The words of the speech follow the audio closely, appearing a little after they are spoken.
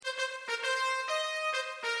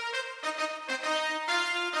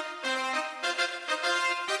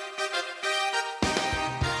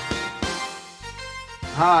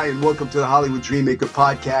Hi, and welcome to the Hollywood Dreammaker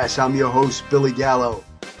podcast. I'm your host, Billy Gallo.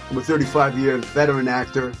 I'm a 35-year veteran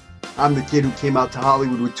actor. I'm the kid who came out to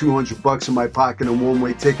Hollywood with $200 in my pocket and a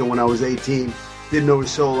one-way ticket when I was 18. Didn't know a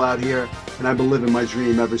soul out here, and I've been living my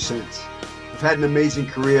dream ever since. I've had an amazing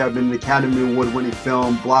career. I've been an Academy Award-winning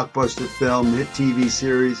film, blockbuster film, hit TV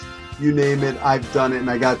series. You name it, I've done it,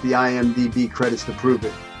 and I got the IMDb credits to prove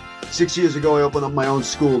it. 6 years ago, I opened up my own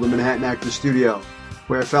school, the Manhattan Actor Studio,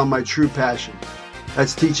 where I found my true passion.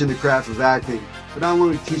 That's teaching the craft of acting, but not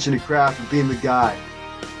only teaching the craft of being the guy.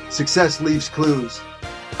 Success leaves clues.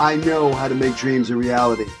 I know how to make dreams a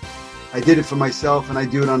reality. I did it for myself, and I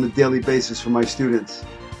do it on a daily basis for my students.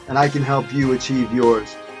 And I can help you achieve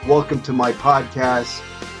yours. Welcome to my podcast.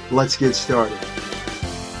 Let's get started.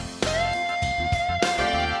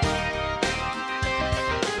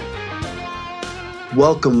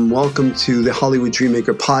 Welcome to the Hollywood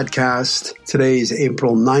Dreammaker podcast. Today is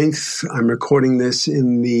April 9th. I'm recording this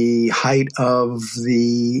in the height of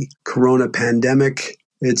the corona pandemic.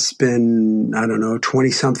 It's been,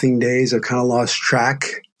 20-something days. I've kind of lost track.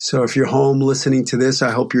 So if you're home listening to this,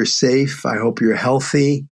 I hope you're safe. I hope you're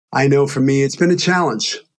healthy. I know for me, it's been a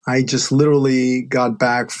challenge. I just literally got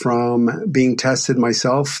back from being tested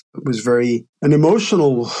myself. It was an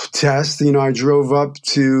emotional test. I drove up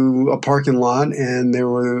to a parking lot and there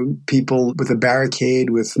were people with a barricade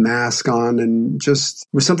with masks on, and just,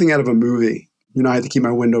 it was something out of a movie. I had to keep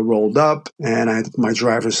my window rolled up and I had my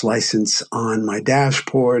driver's license on my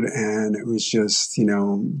dashboard, and it was just,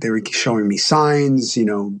 they were showing me signs,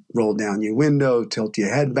 roll down your window, tilt your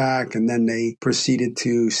head back, and then they proceeded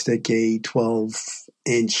to stick a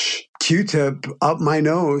 12-inch Q-tip up my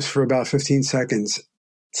nose for about 15 seconds.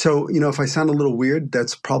 So, if I sound a little weird,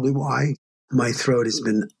 that's probably why. My throat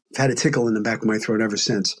I've had a tickle in the back of my throat ever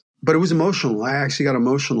since. But it was emotional. I actually got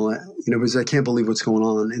emotional, because I can't believe what's going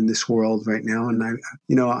on in this world right now. And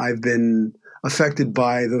I've been affected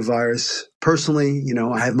by the virus personally.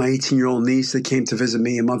 I have my 18-year-old niece that came to visit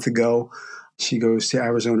me a month ago. She goes to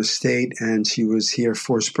Arizona State and she was here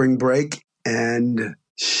for spring break, and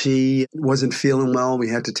she wasn't feeling well. We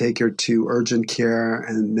had to take her to urgent care,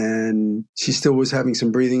 and then she still was having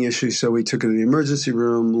some breathing issues. So we took her to the emergency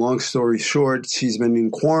room. Long story short, she's been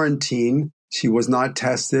in quarantine. She was not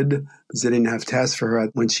tested because they didn't have tests for her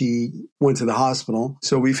when she went to the hospital.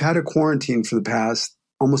 So we've had a quarantine for the past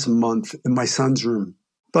almost a month in my son's room.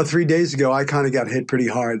 About 3 days ago, I kind of got hit pretty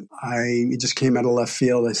hard. It just came out of left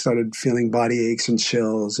field. I started feeling body aches and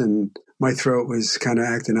chills, and my throat was kind of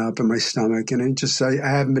acting up in my stomach, and I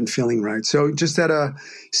haven't been feeling right. So just out of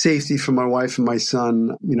safety for my wife and my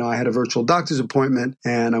son, I had a virtual doctor's appointment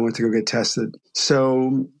and I went to go get tested.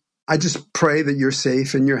 So I just pray that you're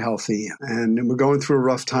safe and you're healthy. And we're going through a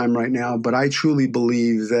rough time right now, but I truly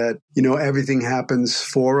believe that, everything happens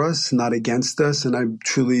for us, not against us. And I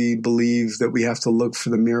truly believe that we have to look for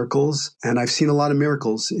the miracles. And I've seen a lot of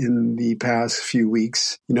miracles in the past few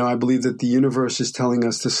weeks. I believe that the universe is telling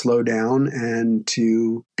us to slow down and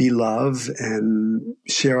to be love and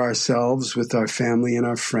share ourselves with our family and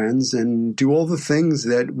our friends and do all the things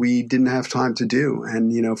that we didn't have time to do.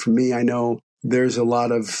 And, for me, I know there's a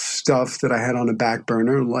lot of stuff that I had on a back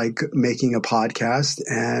burner, like making a podcast,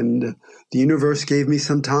 and the universe gave me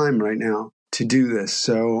some time right now to do this.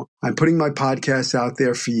 So I'm putting my podcast out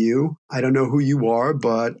there for you. I don't know who you are,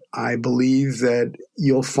 but I believe that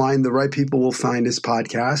you'll find the right people will find this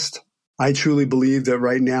podcast. I truly believe that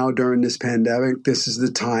right now during this pandemic, this is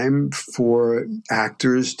the time for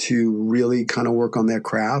actors to really kind of work on their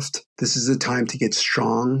craft. This is the time to get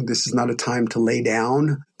strong. This is not a time to lay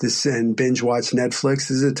down and binge watch Netflix.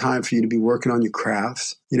 This is a time for you to be working on your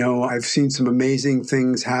crafts. I've seen some amazing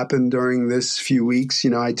things happen during this few weeks.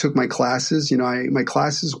 I took my classes. My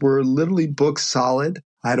classes were literally booked solid.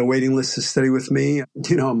 I had a waiting list to study with me.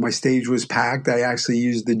 My stage was packed. I actually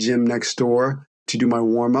used the gym next door to do my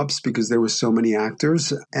warm-ups because there were so many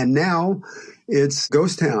actors. And now it's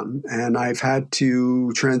ghost town, and I've had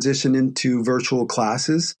to transition into virtual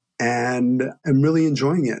classes, and I'm really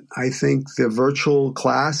enjoying it. I think the virtual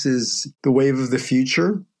class is the wave of the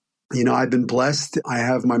future. I've been blessed. I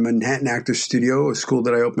have my Manhattan Actor Studio, a school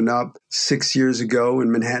that I opened up 6 years ago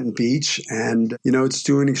in Manhattan Beach. And, it's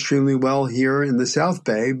doing extremely well here in the South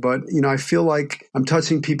Bay. But, I feel like I'm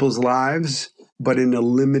touching people's lives, but in a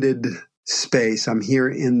limited space. I'm here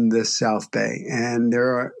in the South Bay, and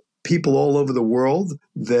there are people all over the world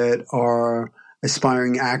that are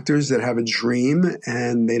aspiring actors that have a dream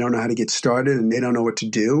and they don't know how to get started and they don't know what to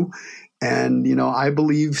do. And, I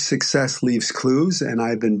believe success leaves clues, and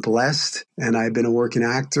I've been blessed, and I've been a working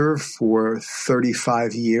actor for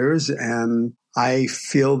 35 years, and I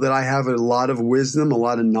feel that I have a lot of wisdom, a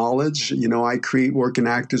lot of knowledge. I create work in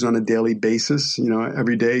actors on a daily basis.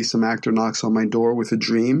 Every day some actor knocks on my door with a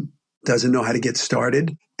dream, doesn't know how to get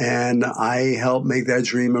started, and I help make that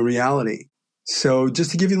dream a reality. So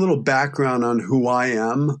just to give you a little background on who I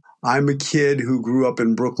am, I'm a kid who grew up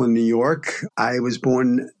in Brooklyn, New York. I was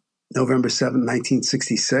born November 7,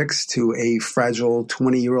 1966, to a fragile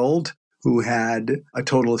 20-year-old who had a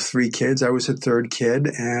total of 3 kids. I was her third kid.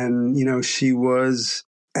 And, she was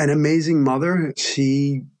an amazing mother.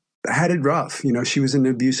 She had it rough. She was in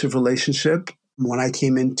an abusive relationship. When I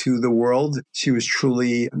came into the world, she was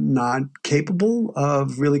truly not capable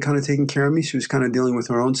of really kind of taking care of me. She was kind of dealing with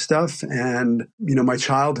her own stuff. And, my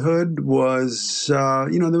childhood was, there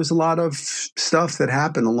was a lot of stuff that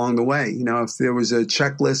happened along the way. If there was a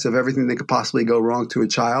checklist of everything that could possibly go wrong to a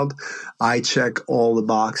child, I check all the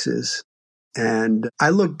boxes. And I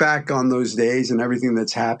look back on those days and everything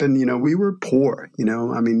that's happened. We were poor, we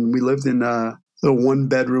lived in a little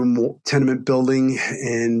 1-bedroom tenement building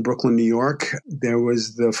in Brooklyn, New York. There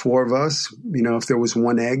was the 4 of us. If there was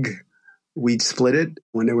 1 egg, we'd split it.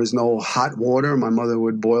 When there was no hot water, my mother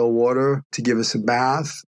would boil water to give us a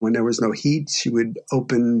bath. When there was no heat, she would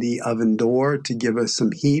open the oven door to give us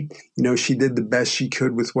some heat. She did the best she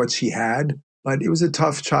could with what she had. But it was a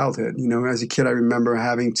tough childhood. As a kid, I remember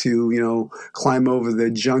having to, climb over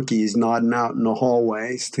the junkies nodding out in the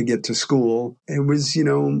hallways to get to school. It was, it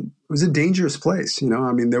was a dangerous place.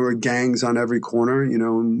 There were gangs on every corner.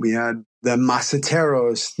 We had the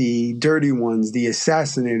maceteros, the dirty ones, the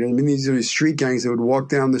assassinators. These are the street gangs that would walk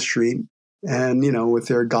down the street and, with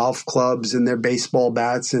their golf clubs and their baseball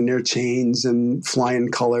bats and their chains and flying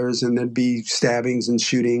colors, and there'd be stabbings and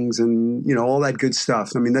shootings and, all that good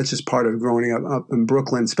stuff. That's just part of growing up in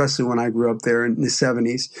Brooklyn, especially when I grew up there in the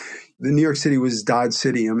 70s. The New York City was Dodge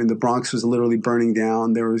City. The Bronx was literally burning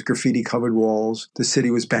down. There was graffiti-covered walls. The city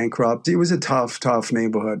was bankrupt. It was a tough, tough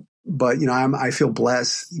neighborhood. But, I feel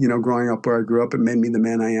blessed, growing up where I grew up. It made me the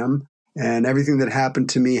man I am. And everything that happened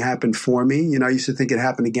to me happened for me. I used to think it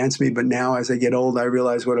happened against me, but now as I get old, I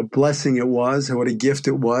realize what a blessing it was and what a gift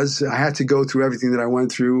it was. I had to go through everything that I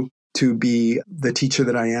went through to be the teacher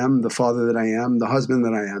that I am, the father that I am, the husband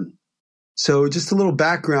that I am. So just a little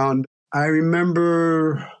background. I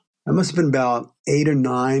remember I must have been about 8 or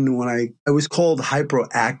 9 when I was called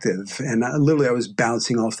hyperactive, and I was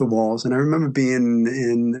bouncing off the walls. And I remember being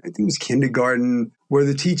in, I think it was kindergarten, where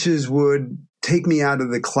the teachers would take me out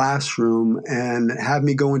of the classroom and have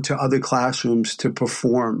me go into other classrooms to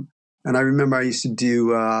perform. And I remember I used to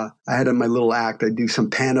do, I had on my little act, I'd do some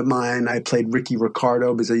pantomime. I played Ricky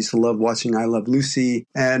Ricardo because I used to love watching I Love Lucy.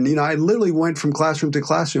 And, I literally went from classroom to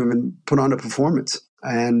classroom and put on a performance.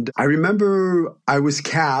 And I remember I was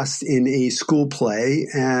cast in a school play,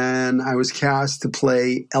 and I was cast to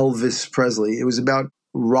play Elvis Presley. It was about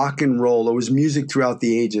rock and roll. It was music throughout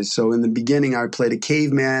the ages. So in the beginning, I played a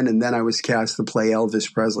caveman, and then I was cast to play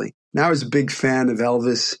Elvis Presley. Now I was a big fan of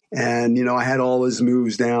Elvis, and, I had all his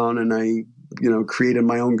moves down, and I, created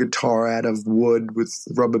my own guitar out of wood with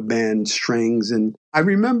rubber band strings. And I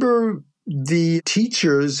remember the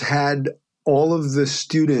teachers had all of the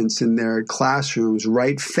students in their classrooms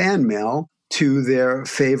write fan mail to their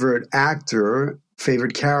favorite actor,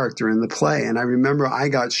 favorite character in the play. And I remember I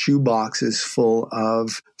got shoe boxes full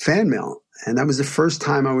of fan mail. And that was the first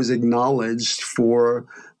time I was acknowledged for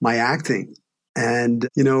my acting. And,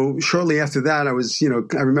 shortly after that, I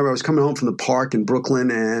remember I was coming home from the park in Brooklyn,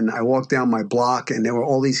 and I walked down my block, and there were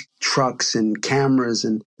all these trucks and cameras,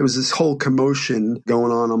 and there was this whole commotion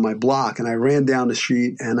going on my block. And I ran down the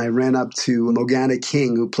street, and I ran up to Morgana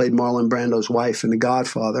King, who played Marlon Brando's wife in The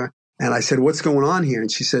Godfather. And I said, "What's going on here?" And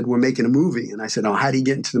she said, "We're making a movie." And I said, "Oh, how do you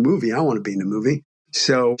get into the movie? I want to be in the movie."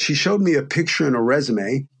 So she showed me a picture and a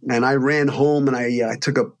resume, and I ran home, and I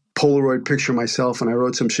took a Polaroid picture of myself, and I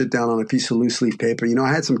wrote some shit down on a piece of loose leaf paper.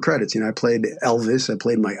 I had some credits. I played Elvis, I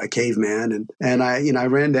played a caveman, and I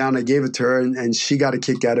ran down, I gave it to her, and she got a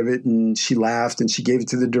kick out of it, and she laughed, and she gave it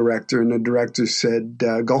to the director, and the director said,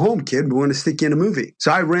 "Go home, kid. We want to stick you in a movie."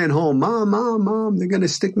 So I ran home. Mom, they're going to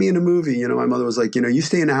stick me in a movie. My mother was like, "You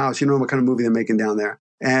stay in the house. You know what kind of movie they're making down there."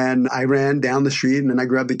 And I ran down the street, and then I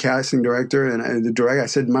grabbed the casting director and the director. I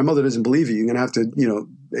said, "My mother doesn't believe you. You're going to have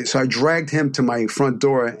to, So I dragged him to my front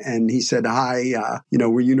door, and he said, "Hi,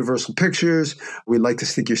 we're Universal Pictures. We'd like to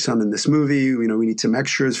stick your son in this movie. We need some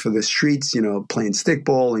extras for the streets, playing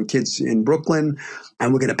stickball and kids in Brooklyn,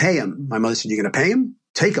 and we're going to pay him." My mother said, "You're going to pay him?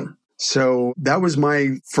 Take him." So that was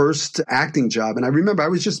my first acting job. And I remember I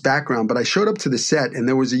was just background, but I showed up to the set and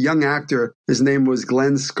there was a young actor. His name was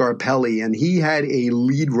Glenn Scarpelli, and he had a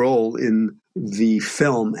lead role in the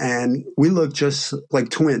film, and we looked just like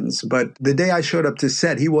twins. But the day I showed up to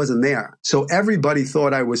set, he wasn't there. So everybody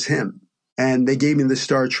thought I was him. And they gave me the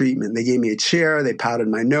star treatment. They gave me a chair, they powdered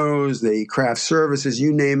my nose, they craft services,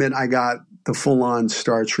 you name it. I got the full-on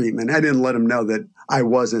star treatment. I didn't let him know that I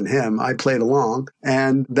wasn't him. I played along.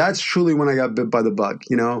 And that's truly when I got bit by the bug.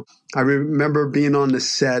 I remember being on the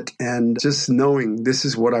set and just knowing this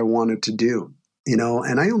is what I wanted to do.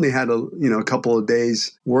 And I only had a couple of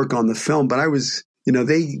days work on the film, but I was,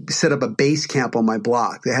 they set up a base camp on my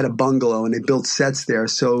block. They had a bungalow and they built sets there.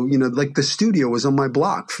 So, like the studio was on my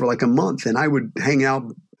block for like a month, and I would hang out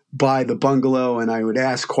by the bungalow and I would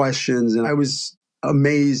ask questions, and I was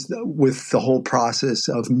amazed with the whole process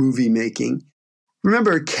of movie making. I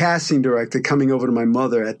remember a casting director coming over to my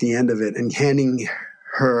mother at the end of it and handing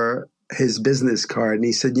her his business card. And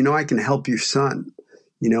he said, I can help your son.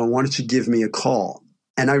 Why don't you give me a call?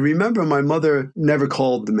 And I remember my mother never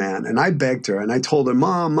called the man. And I begged her and I told her,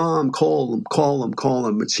 Mom, call him.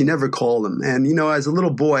 But she never called him. And, as a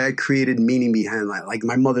little boy, I created meaning behind that. Like,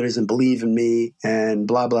 my mother doesn't believe in me and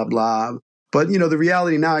blah, blah, blah. But, the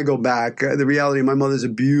reality now, I go back, the reality, my mother's a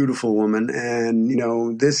beautiful woman.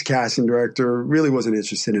 And, this casting director really wasn't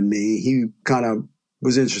interested in me. He kind of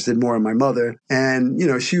was interested more in my mother. And,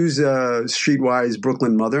 she was a streetwise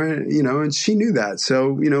Brooklyn mother, and she knew that.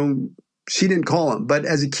 So, she didn't call him. But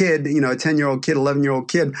as a kid, a 10-year-old kid, 11-year-old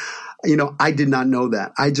kid, I did not know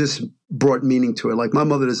that. I just brought meaning to it. Like, my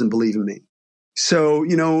mother doesn't believe in me. So,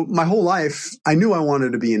 my whole life, I knew I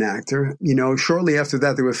wanted to be an actor. Shortly after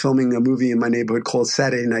that, they were filming a movie in my neighborhood called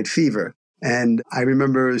Saturday Night Fever. And I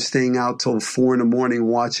remember staying out till 4 a.m.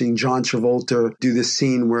 watching John Travolta do this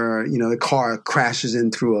scene where, the car crashes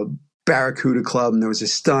in through a Barracuda club and there was a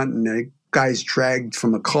stunt and the guy's dragged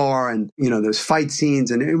from a car and, there's fight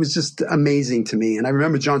scenes and it was just amazing to me. And I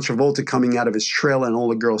remember John Travolta coming out of his trailer and all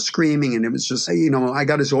the girls screaming, and it was just, I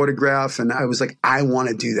got his autograph and I was like, I want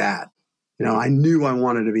to do that. I knew I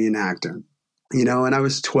wanted to be an actor. And I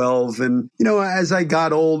was 12 and, as I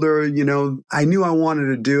got older, I knew I wanted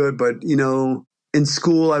to do it, but, in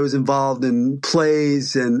school I was involved in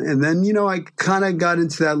plays and then, I kind of got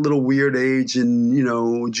into that little weird age in,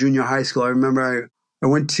 junior high school. I remember I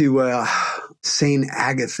went to St.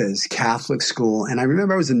 Agatha's Catholic school, and I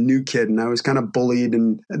remember I was a new kid and I was kind of bullied,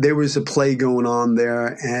 and there was a play going on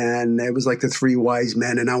there, and it was like the Three Wise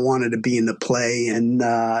Men, and I wanted to be in the play, and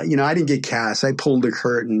I didn't get cast. I pulled the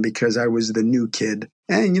curtain because I was the new kid,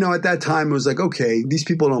 and at that time it was like, okay, these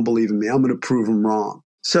people don't believe in me. I'm going to prove them wrong.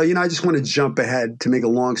 So I just want to jump ahead to make a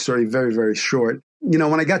long story very, very short.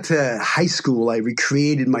 When I got to high school, I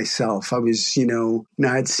recreated myself. I was,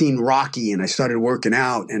 I had seen Rocky and I started working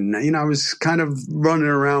out, and, I was kind of running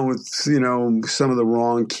around with, some of the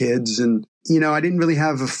wrong kids. And, I didn't really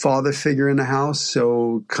have a father figure in the house.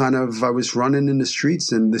 So kind of I was running in the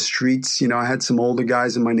streets, and the streets, I had some older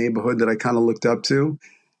guys in my neighborhood that I kind of looked up to.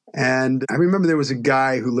 And I remember there was a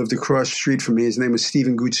guy who lived across the street from me. His name was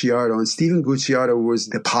Stephen Gucciardo. And Stephen Gucciardo was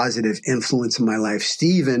the positive influence in my life.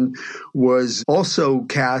 Stephen was also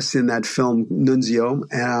cast in that film Nunzio.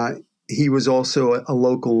 He was also a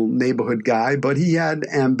local neighborhood guy, but he had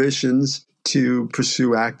ambitions to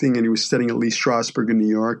pursue acting. And he was studying at Lee Strasberg in New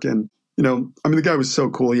York. And the guy was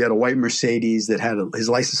so cool. He had a white Mercedes that had his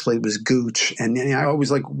license plate was Gooch. And I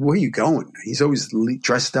always like, where are you going? He's always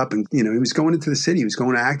dressed up and, he was going into the city. He was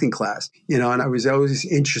going to acting class, and I was always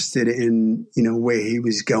interested in, where he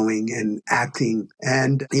was going and acting.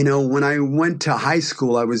 And, when I went to high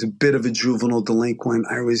school, I was a bit of a juvenile delinquent.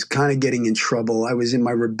 I was kind of getting in trouble. I was in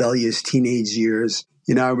my rebellious teenage years.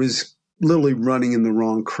 I was literally running in the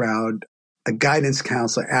wrong crowd. A guidance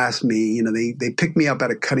counselor asked me, they picked me up at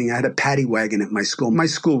I had a paddy wagon at my school. My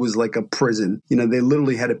school was like a prison. They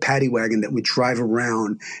literally had a paddy wagon that would drive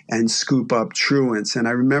around and scoop up truants. And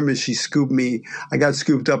I remember she scooped me. I got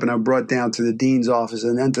scooped up and I brought down to the dean's office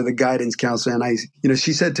and then to the guidance counselor. And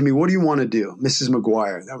she said to me, what do you want to do? Mrs.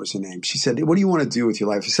 McGuire, that was her name. She said, what do you want to do with your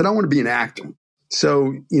life? I said, I want to be an actor.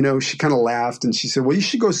 So, she kind of laughed and she said, well, you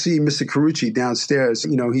should go see Mr. Carucci downstairs.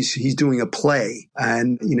 He's doing a play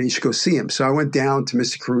and, you should go see him. So I went down to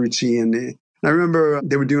Mr. Carucci and I remember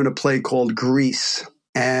they were doing a play called Grease.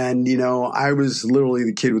 And, I was literally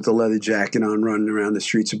the kid with the leather jacket on running around the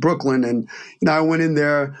streets of Brooklyn. And, I went in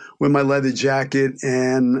there with my leather jacket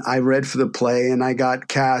and I read for the play and I got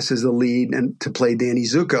cast as the lead and to play Danny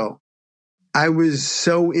Zuko. I was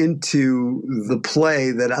so into the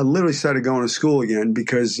play that I literally started going to school again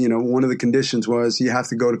because, one of the conditions was you have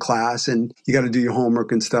to go to class and you got to do your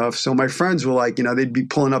homework and stuff. So my friends were like, they'd be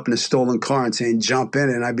pulling up in a stolen car and saying, jump in.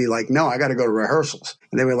 And I'd be like, no, I got to go to rehearsals.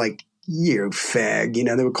 And they were like, you fag,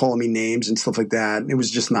 they were calling me names and stuff like that. It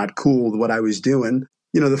was just not cool what I was doing.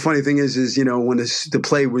 The funny thing is when the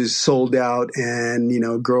play was sold out and,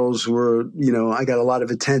 girls were, I got a lot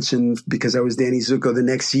of attention because I was Danny Zuko the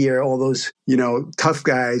next year. All those, tough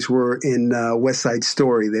guys were in West Side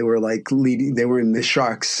Story. They were like leading, they were in the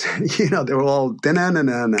Sharks, they were all,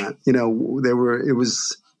 it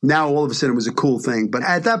was, now all of a sudden it was a cool thing. But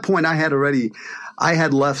at that point I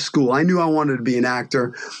had left school. I knew I wanted to be an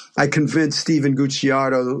actor. I convinced Steven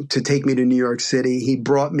Gucciardo to take me to New York City. He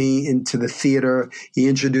brought me into the theater. He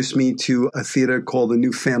introduced me to a theater called the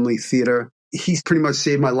New Family Theater. He's pretty much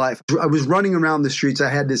saved my life. I was running around the streets. I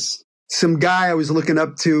had some guy I was looking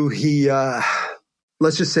up to. He,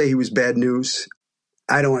 let's just say he was bad news.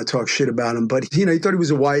 I don't want to talk shit about him, but he thought he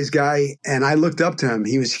was a wise guy, and I looked up to him.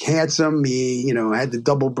 He was handsome. He, had the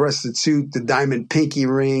double-breasted suit, the diamond pinky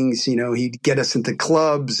rings. He'd get us into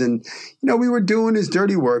clubs, and we were doing his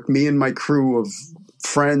dirty work. Me and my crew of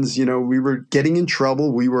friends, we were getting in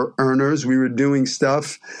trouble. We were earners. We were doing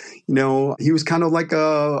stuff. He was kind of like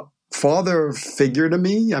a father figure to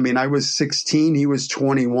me. I mean, I was 16. He was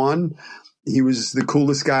 21. He was the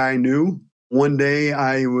coolest guy I knew. One day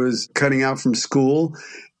I was cutting out from school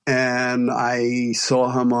and I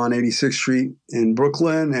saw him on 86th Street in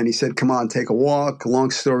Brooklyn, and he said, come on, take a walk.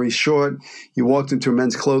 Long story short, he walked into a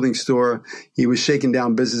men's clothing store. He was shaking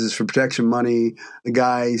down businesses for protection money. The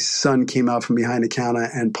guy's son came out from behind the counter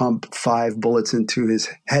and pumped 5 bullets into his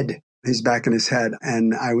head, his back and his head.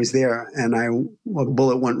 And I was there, and a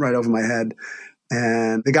bullet went right over my head.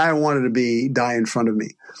 And the guy I wanted to be died in front of me.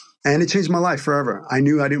 And it changed my life forever. I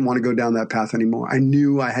knew I didn't want to go down that path anymore. I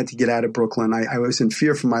knew I had to get out of Brooklyn. I was in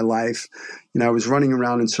fear for my life. I was running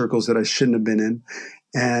around in circles that I shouldn't have been in.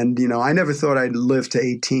 And, I never thought I'd live to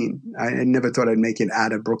 18. I never thought I'd make it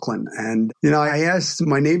out of Brooklyn. And, I asked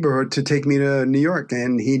my neighborhood to take me to New York,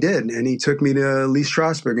 and he did. And he took me to Lee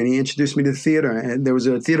Strasberg, and he introduced me to theater. And there was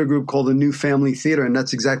a theater group called the New Family Theater, and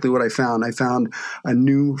that's exactly what I found. I found a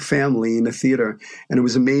new family in the theater, and it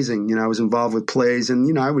was amazing. I was involved with plays,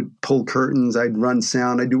 and, I would pull curtains, I'd run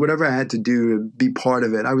sound, I'd do whatever I had to do to be part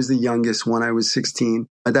of it. I was the youngest when I was 16.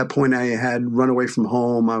 At that point, I had run away from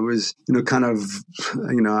home. I was,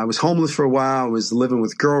 I was homeless for a while. I was living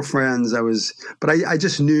with girlfriends. But I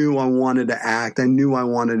just knew I wanted to act. I knew I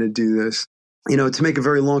wanted to do this. To make a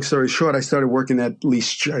very long story short, I started working at Lee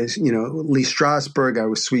Strasberg. I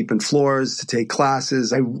was sweeping floors to take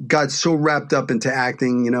classes. I got so wrapped up into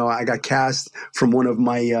acting. I got cast from one of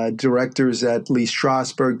my directors at Lee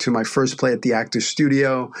Strasberg to my first play at the Actors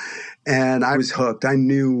Studio. And I was hooked. I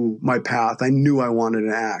knew my path. I knew I wanted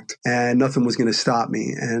to act, and nothing was going to stop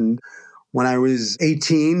me. And when I was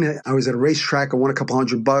 18, I was at a racetrack. I won a couple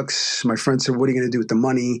 $100. My friend said, what are you going to do with the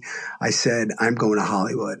money? I said, I'm going to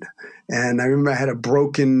Hollywood. And I remember I had a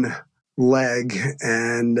broken leg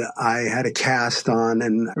and I had a cast on.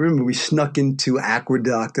 And I remember we snuck into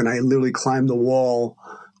Aqueduct, and I literally climbed the wall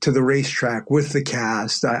to the racetrack with the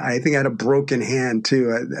cast. I think I had a broken hand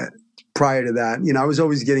too. Prior to that, I was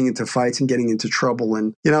always getting into fights and getting into trouble.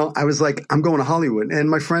 And, I was like, I'm going to Hollywood. And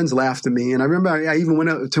my friends laughed at me. And I remember I even went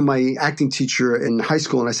out to my acting teacher in high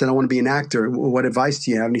school and I said, I want to be an actor. What advice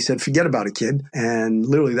do you have? And he said, forget about it, kid. And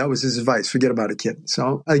literally that was his advice. Forget about it, kid.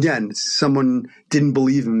 So again, someone didn't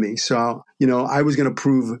believe in me. So, I was going to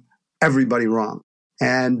prove everybody wrong.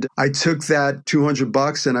 And I took that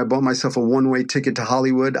 $200 and I bought myself a one-way ticket to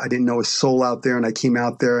Hollywood. I didn't know a soul out there, and I came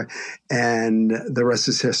out there, and the rest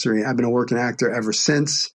is history. I've been a working actor ever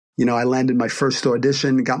since. I landed my first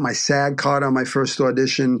audition, got my SAG card on my first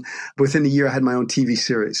audition. Within a year, I had my own TV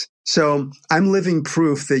series. So I'm living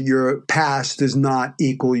proof that your past does not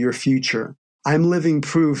equal your future. I'm living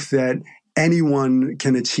proof that anyone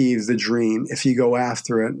can achieve the dream if you go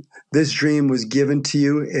after it. This dream was given to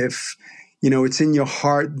you. If it's in your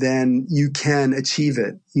heart, then you can achieve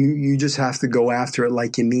it. You just have to go after it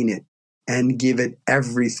like you mean it and give it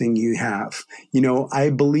everything you have. I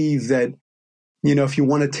believe that, if you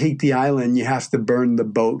want to take the island, you have to burn the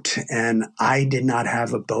boat. And I did not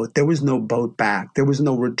have a boat. There was no boat back. There was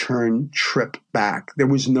no return trip back. There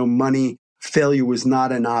was no money. Failure was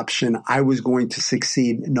not an option. I was going to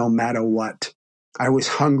succeed no matter what. I was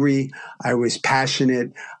hungry. I was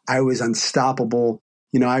passionate. I was unstoppable.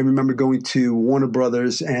 I remember going to Warner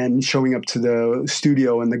Brothers and showing up to the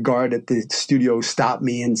studio, and the guard at the studio stopped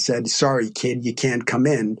me and said, sorry, kid, you can't come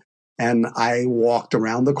in. And I walked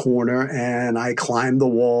around the corner and I climbed the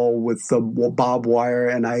wall with the barbed wire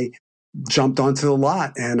and I jumped onto the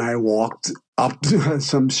lot and I walked up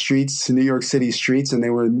some streets, New York City streets, and they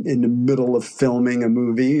were in the middle of filming a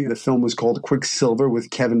movie. The film was called Quicksilver with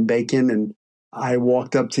Kevin Bacon. And I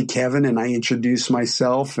walked up to Kevin and I introduced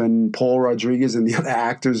myself and Paul Rodriguez and the other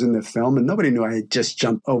actors in the film. And nobody knew I had just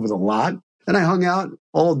jumped over the lot. And I hung out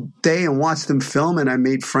all day and watched them film and I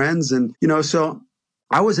made friends. And, so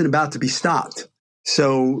I wasn't about to be stopped.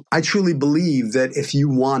 So I truly believe that if you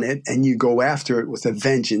want it and you go after it with a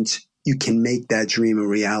vengeance, you can make that dream a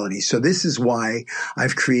reality. So this is why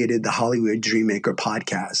I've created the Hollywood Dreammaker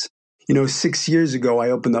podcast. 6 years ago, I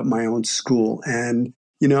opened up my own school. And,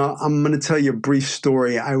 I'm going to tell you a brief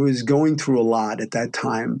story. I was going through a lot at that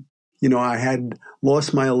time. I had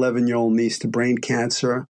lost my 11-year-old niece to brain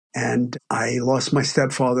cancer, and I lost my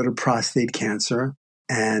stepfather to prostate cancer.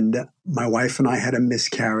 And my wife and I had a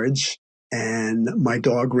miscarriage, and my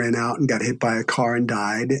dog ran out and got hit by a car and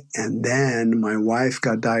died. And then my wife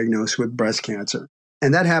got diagnosed with breast cancer.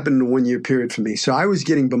 And that happened in a 1-year period for me. So I was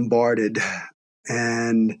getting bombarded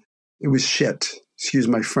and it was shit. Excuse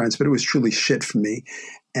my French, but it was truly shit for me.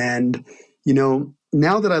 And,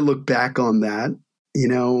 now that I look back on that,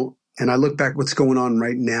 and I look back what's going on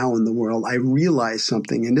right now in the world, I realize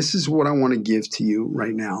something. And this is what I want to give to you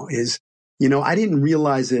right now is, I didn't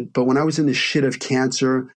realize it, but when I was in the shit of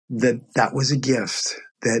cancer, that was a gift,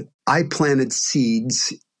 that I planted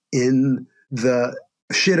seeds in the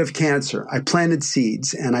shit of cancer. I planted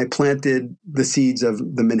seeds, and I planted the seeds of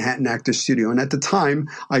the Manhattan Actors Studio. And at the time,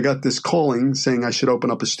 I got this calling saying I should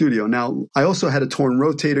open up a studio. Now, I also had a torn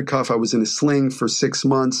rotator cuff. I was in a sling for 6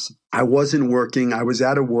 months. I wasn't working. I was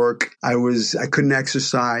out of work. I couldn't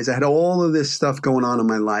exercise. I had all of this stuff going on in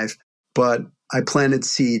my life, but I planted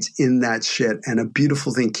seeds in that shit, and a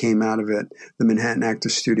beautiful thing came out of it, the Manhattan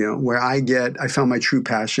Actors Studio, where I found my true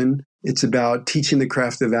passion. It's about teaching the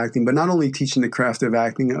craft of acting, but not only teaching the craft of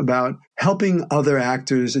acting, about helping other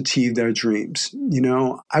actors achieve their dreams.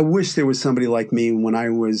 I wish there was somebody like me when I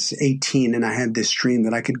was 18 and I had this dream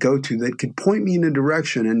that I could go to that could point me in a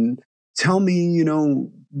direction and tell me,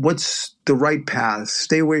 what's the right path.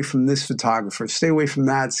 Stay away from this photographer. Stay away from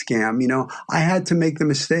that scam. I had to make the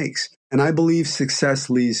mistakes. And I believe success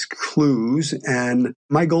leaves clues. And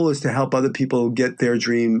my goal is to help other people get their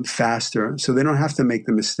dream faster so they don't have to make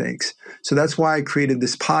the mistakes. So that's why I created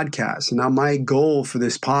this podcast. And now my goal for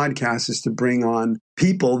this podcast is to bring on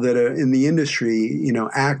people that are in the industry,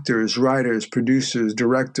 actors, writers, producers,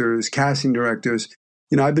 directors, casting directors.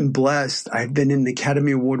 I've been blessed. I've been in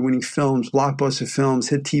Academy Award-winning films, blockbuster films,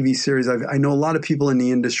 hit TV series. I know a lot of people in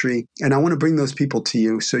the industry, and I want to bring those people to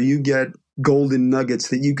you so you get golden nuggets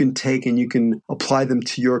that you can take and you can apply them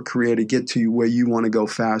to your career to get to where you want to go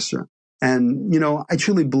faster. And, I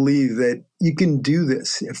truly believe that you can do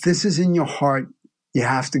this. If this is in your heart, you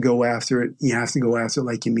have to go after it. You have to go after it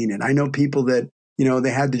like you mean it. I know people that,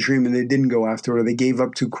 they had the dream and they didn't go after it, or they gave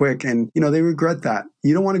up too quick, and, they regret that.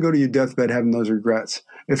 You don't want to go to your deathbed having those regrets.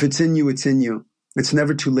 If it's in you, it's in you. It's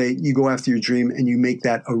never too late. You go after your dream and you make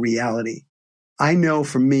that a reality. I know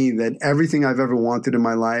for me that everything I've ever wanted in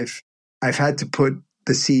my life, I've had to put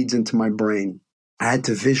the seeds into my brain. I had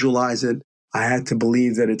to visualize it. I had to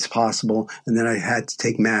believe that it's possible. And then I had to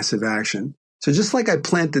take massive action. So just like I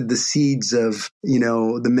planted the seeds of,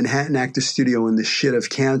 the Manhattan Actors Studio in the shit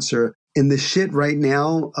of cancer, in the shit right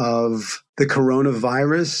now of the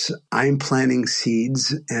coronavirus, I'm planting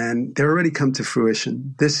seeds and they're already come to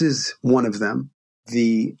fruition. This is one of them,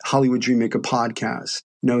 the Hollywood Dreammaker podcast.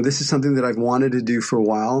 This is something that I've wanted to do for a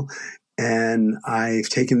while. And I've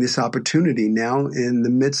taken this opportunity now in the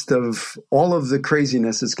midst of all of the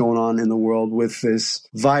craziness that's going on in the world with this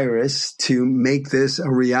virus to make this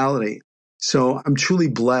a reality. So I'm truly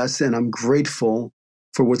blessed and I'm grateful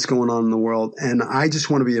for what's going on in the world. And I just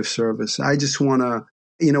want to be of service. I just want to,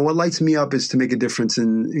 what lights me up is to make a difference.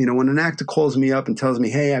 And, when an actor calls me up and tells me,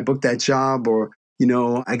 hey, I booked that job, or,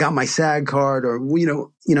 I got my SAG card, or,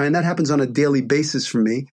 and that happens on a daily basis for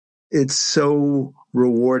me. It's so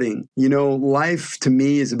rewarding. Life to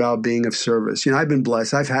me is about being of service. I've been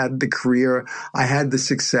blessed. I've had the career. I had the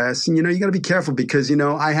success. And, you got to be careful because,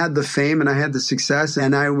 I had the fame and I had the success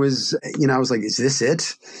and I was like, is this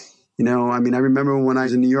it? I remember when I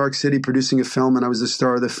was in New York City producing a film and I was the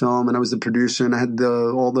star of the film and I was the producer and I had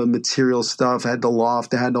all the material stuff. I had the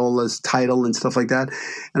loft. I had all this title and stuff like that.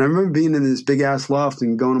 And I remember being in this big ass loft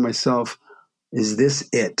and going to myself, is this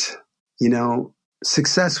it?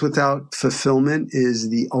 Success without fulfillment is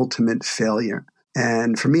the ultimate failure.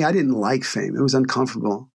 And for me, I didn't like fame. It was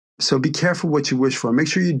uncomfortable. So be careful what you wish for. Make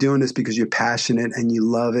sure you're doing this because you're passionate and you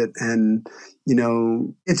love it. And, you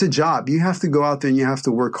know, it's a job. You have to go out there and you have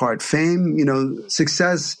to work hard. Fame, you know,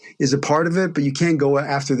 success is a part of it, but you can't go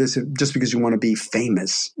after this just because you want to be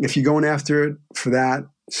famous. If you're going after it for that,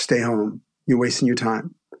 stay home. You're wasting your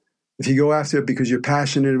time. If you go after it because you're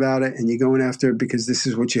passionate about it and you're going after it because this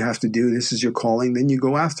is what you have to do, this is your calling, then you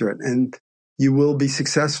go after it and you will be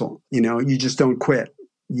successful. You know, you just don't quit.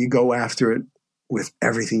 You go after it with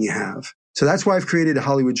everything you have. So that's why I've created a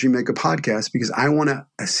Hollywood Dreammaker podcast, because I want to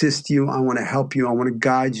assist you. I want to help you. I want to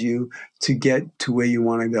guide you to get to where you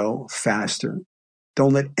want to go faster.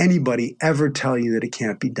 Don't let anybody ever tell you that it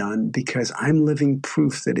can't be done, because I'm living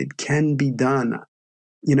proof that it can be done.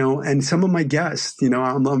 You know, and some of my guests, you know,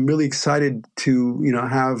 I'm really excited to, you know,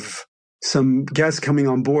 have some guests coming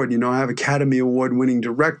on board. You know, I have Academy Award winning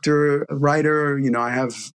director, writer, you know, I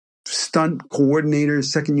have stunt coordinators,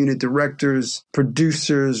 second unit directors,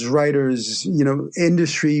 producers, writers, you know,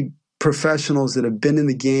 industry professionals that have been in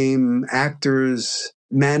the game, actors,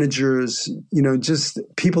 managers, you know, just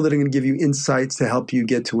people that are going to give you insights to help you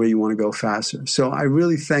get to where you want to go faster. So I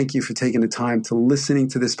really thank you for taking the time to listening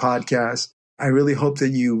to this podcast. I really hope that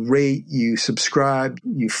you rate, you subscribe,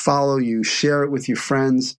 you follow, you share it with your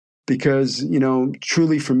friends. Because, you know,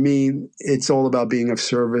 truly for me, it's all about being of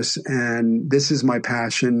service. And this is my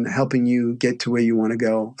passion, helping you get to where you want to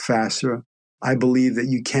go faster. I believe that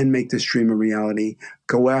you can make this dream a reality.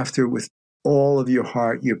 Go after it with all of your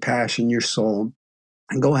heart, your passion, your soul,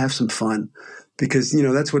 and go have some fun. Because, you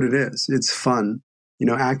know, that's what it is. It's fun. You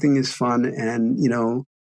know, acting is fun. And, you know,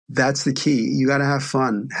 that's the key. You got to have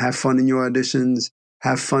fun. Have fun in your auditions.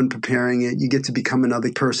 Have fun preparing it. You get to become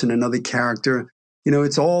another person, another character. You know,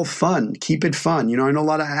 it's all fun. Keep it fun. You know, I know a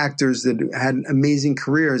lot of actors that had amazing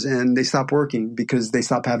careers and they stopped working because they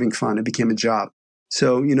stopped having fun. It became a job.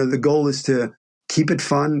 So, you know, the goal is to keep it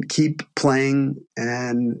fun, keep playing,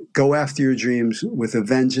 and go after your dreams with a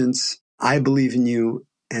vengeance. I believe in you,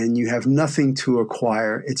 and you have nothing to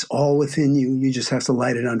acquire. It's all within you. You just have to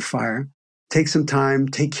light it on fire. Take some time.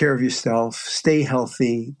 Take care of yourself. Stay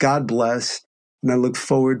healthy. God bless. And I look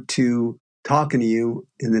forward to talking to you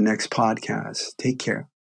in the next podcast. Take care.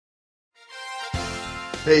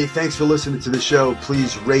 Hey, thanks for listening to the show.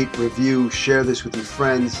 Please rate, review, share this with your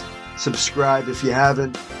friends. Subscribe if you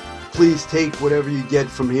haven't. Please take whatever you get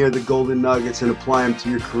from here, the golden nuggets, and apply them to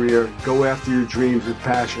your career. Go after your dreams with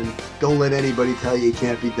passion. Don't let anybody tell you it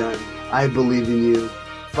can't be done. I believe in you.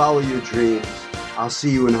 Follow your dreams. I'll see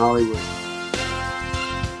you in Hollywood.